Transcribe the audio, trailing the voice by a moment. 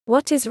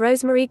What is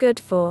rosemary good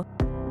for?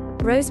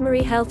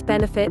 Rosemary health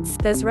benefits.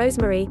 There's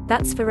rosemary,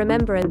 that's for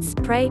remembrance,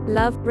 pray,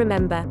 love,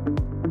 remember.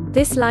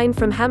 This line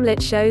from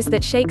Hamlet shows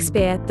that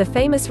Shakespeare, the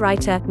famous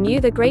writer, knew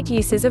the great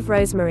uses of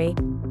rosemary.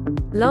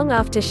 Long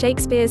after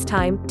Shakespeare's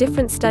time,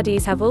 different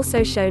studies have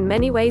also shown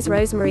many ways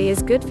rosemary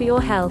is good for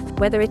your health,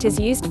 whether it is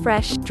used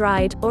fresh,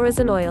 dried, or as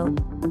an oil.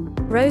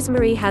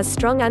 Rosemary has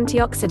strong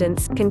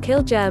antioxidants, can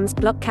kill germs,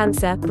 block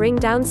cancer, bring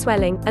down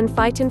swelling, and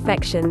fight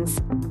infections.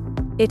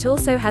 It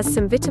also has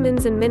some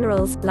vitamins and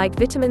minerals, like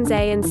vitamins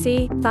A and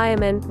C,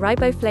 thiamin,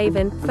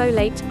 riboflavin,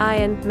 folate,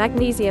 iron,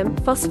 magnesium,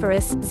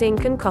 phosphorus,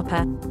 zinc and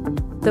copper.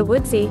 The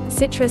woodsy,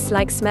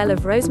 citrus-like smell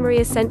of rosemary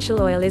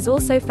essential oil is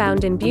also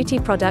found in beauty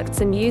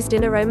products and used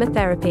in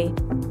aromatherapy.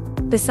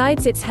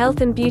 Besides its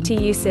health and beauty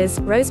uses,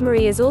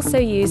 rosemary is also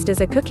used as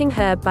a cooking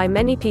herb by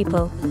many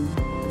people.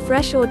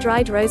 Fresh or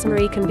dried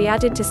rosemary can be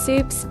added to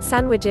soups,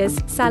 sandwiches,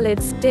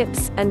 salads,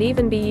 dips, and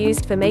even be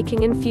used for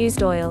making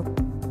infused oil.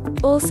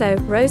 Also,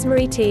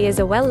 rosemary tea is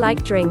a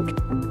well-liked drink.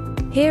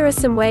 Here are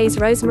some ways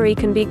rosemary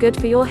can be good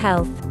for your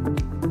health.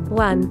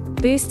 1.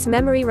 Boosts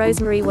memory.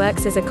 Rosemary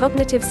works as a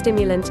cognitive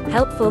stimulant,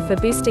 helpful for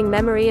boosting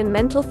memory and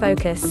mental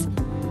focus.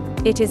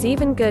 It is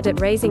even good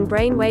at raising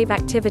brain wave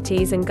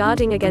activities and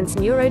guarding against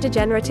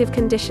neurodegenerative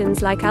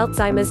conditions like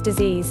Alzheimer's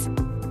disease.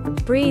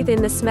 Breathe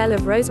in the smell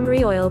of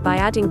rosemary oil by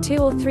adding 2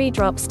 or 3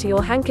 drops to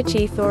your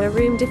handkerchief or a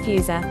room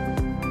diffuser.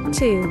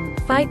 2.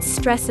 Fights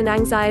stress and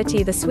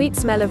anxiety. The sweet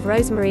smell of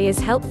rosemary is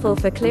helpful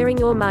for clearing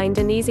your mind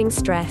and easing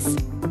stress.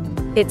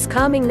 Its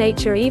calming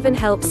nature even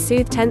helps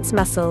soothe tense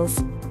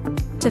muscles.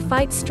 To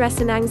fight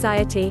stress and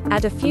anxiety,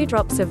 add a few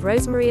drops of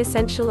rosemary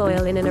essential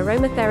oil in an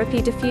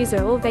aromatherapy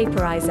diffuser or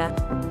vaporizer.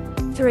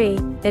 3.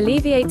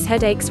 Alleviates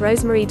headaches.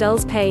 Rosemary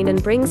dulls pain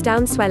and brings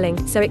down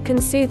swelling, so it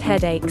can soothe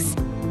headaches.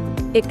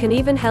 It can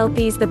even help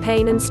ease the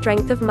pain and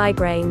strength of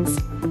migraines.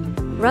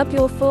 Rub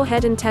your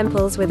forehead and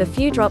temples with a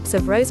few drops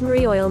of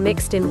rosemary oil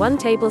mixed in 1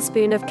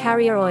 tablespoon of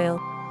carrier oil.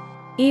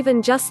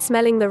 Even just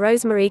smelling the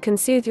rosemary can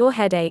soothe your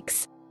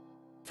headaches.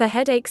 For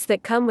headaches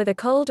that come with a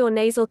cold or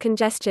nasal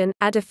congestion,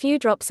 add a few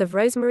drops of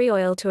rosemary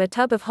oil to a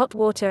tub of hot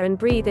water and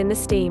breathe in the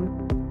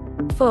steam.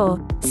 4.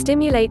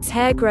 Stimulates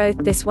hair growth.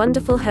 This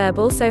wonderful herb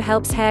also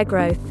helps hair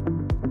growth.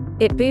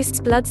 It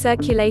boosts blood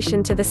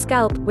circulation to the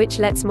scalp, which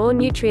lets more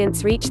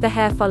nutrients reach the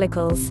hair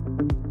follicles.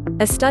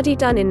 A study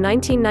done in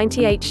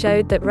 1998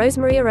 showed that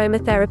rosemary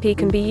aromatherapy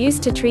can be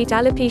used to treat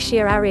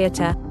alopecia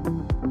areata.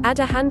 Add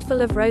a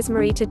handful of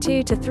rosemary to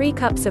 2 to 3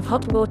 cups of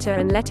hot water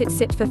and let it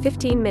sit for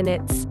 15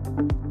 minutes.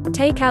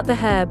 Take out the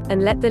herb,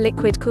 and let the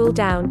liquid cool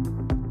down.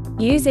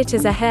 Use it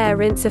as a hair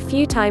rinse a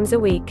few times a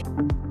week.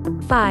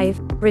 5.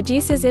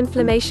 Reduces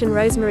inflammation.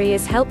 Rosemary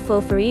is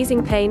helpful for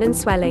easing pain and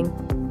swelling.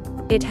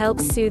 It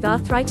helps soothe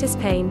arthritis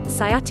pain,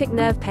 sciatic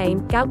nerve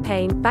pain, gout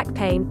pain, back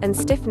pain, and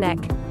stiff neck.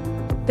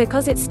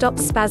 Because it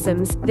stops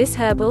spasms, this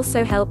herb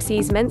also helps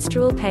ease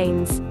menstrual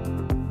pains.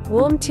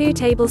 Warm 2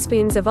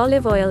 tablespoons of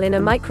olive oil in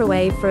a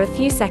microwave for a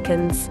few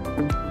seconds.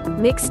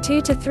 Mix 2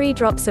 to 3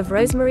 drops of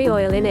rosemary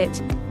oil in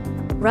it.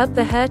 Rub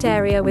the hurt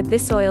area with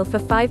this oil for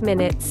 5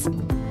 minutes.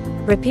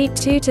 Repeat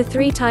 2 to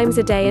 3 times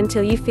a day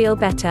until you feel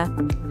better.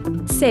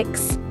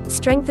 6.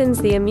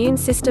 Strengthens the immune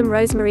system.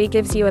 Rosemary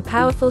gives you a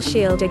powerful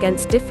shield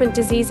against different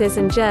diseases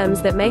and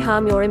germs that may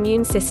harm your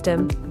immune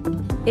system.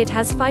 It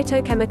has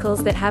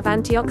phytochemicals that have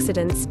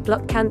antioxidants,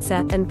 block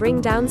cancer, and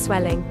bring down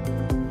swelling.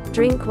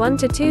 Drink 1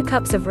 to 2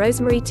 cups of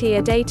rosemary tea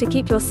a day to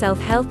keep yourself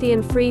healthy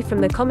and free from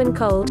the common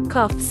cold,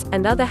 coughs,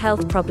 and other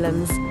health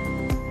problems.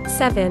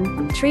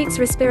 7. Treats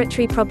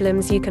respiratory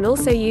problems. You can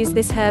also use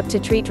this herb to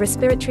treat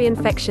respiratory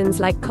infections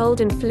like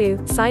cold and flu,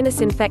 sinus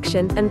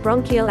infection, and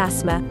bronchial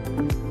asthma.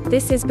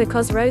 This is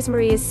because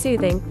rosemary is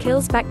soothing,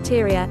 kills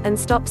bacteria, and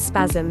stops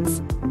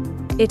spasms.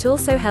 It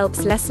also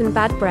helps lessen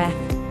bad breath.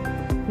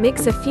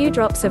 Mix a few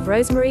drops of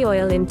rosemary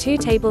oil in 2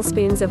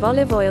 tablespoons of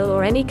olive oil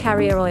or any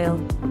carrier oil.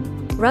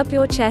 Rub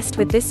your chest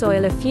with this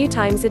oil a few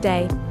times a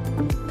day.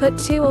 Put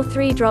 2 or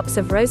 3 drops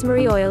of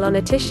rosemary oil on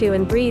a tissue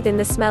and breathe in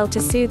the smell to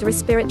soothe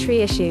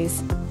respiratory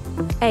issues.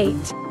 8.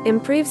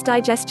 Improves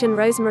digestion.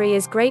 Rosemary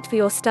is great for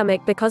your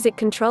stomach because it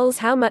controls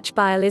how much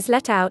bile is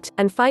let out,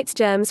 and fights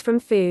germs from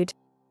food.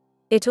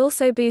 It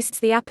also boosts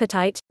the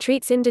appetite,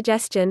 treats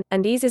indigestion,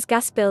 and eases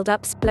gas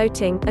buildups,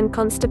 bloating, and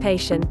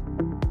constipation.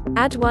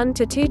 Add 1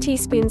 to 2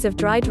 teaspoons of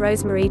dried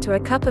rosemary to a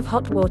cup of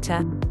hot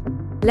water.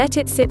 Let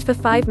it sit for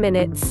 5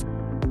 minutes.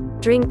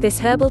 Drink this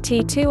herbal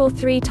tea 2 or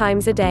 3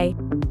 times a day.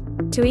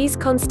 To ease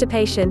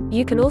constipation,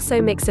 you can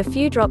also mix a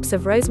few drops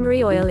of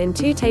rosemary oil in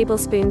 2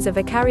 tablespoons of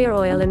a carrier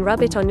oil and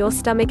rub it on your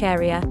stomach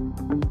area.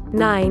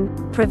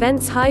 9.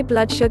 Prevents high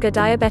blood sugar.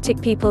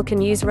 Diabetic people can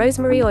use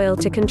rosemary oil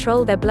to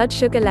control their blood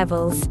sugar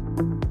levels.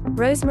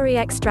 Rosemary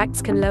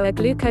extracts can lower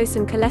glucose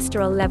and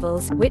cholesterol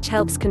levels, which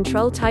helps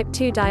control type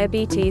 2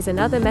 diabetes and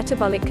other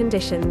metabolic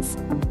conditions.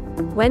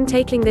 When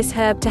taking this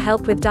herb to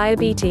help with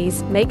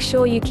diabetes, make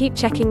sure you keep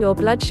checking your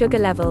blood sugar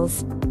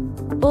levels.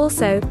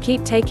 Also,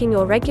 keep taking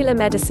your regular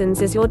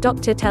medicines as your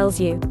doctor tells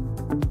you.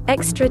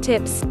 Extra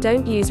tips: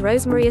 don't use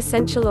rosemary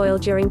essential oil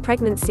during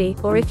pregnancy,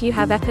 or if you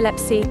have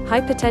epilepsy,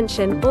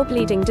 hypertension, or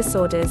bleeding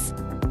disorders.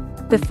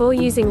 Before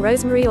using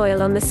rosemary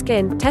oil on the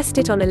skin, test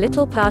it on a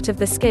little part of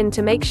the skin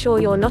to make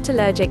sure you're not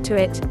allergic to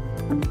it.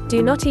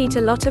 Do not eat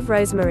a lot of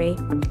rosemary.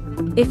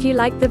 If you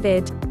like the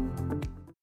vid,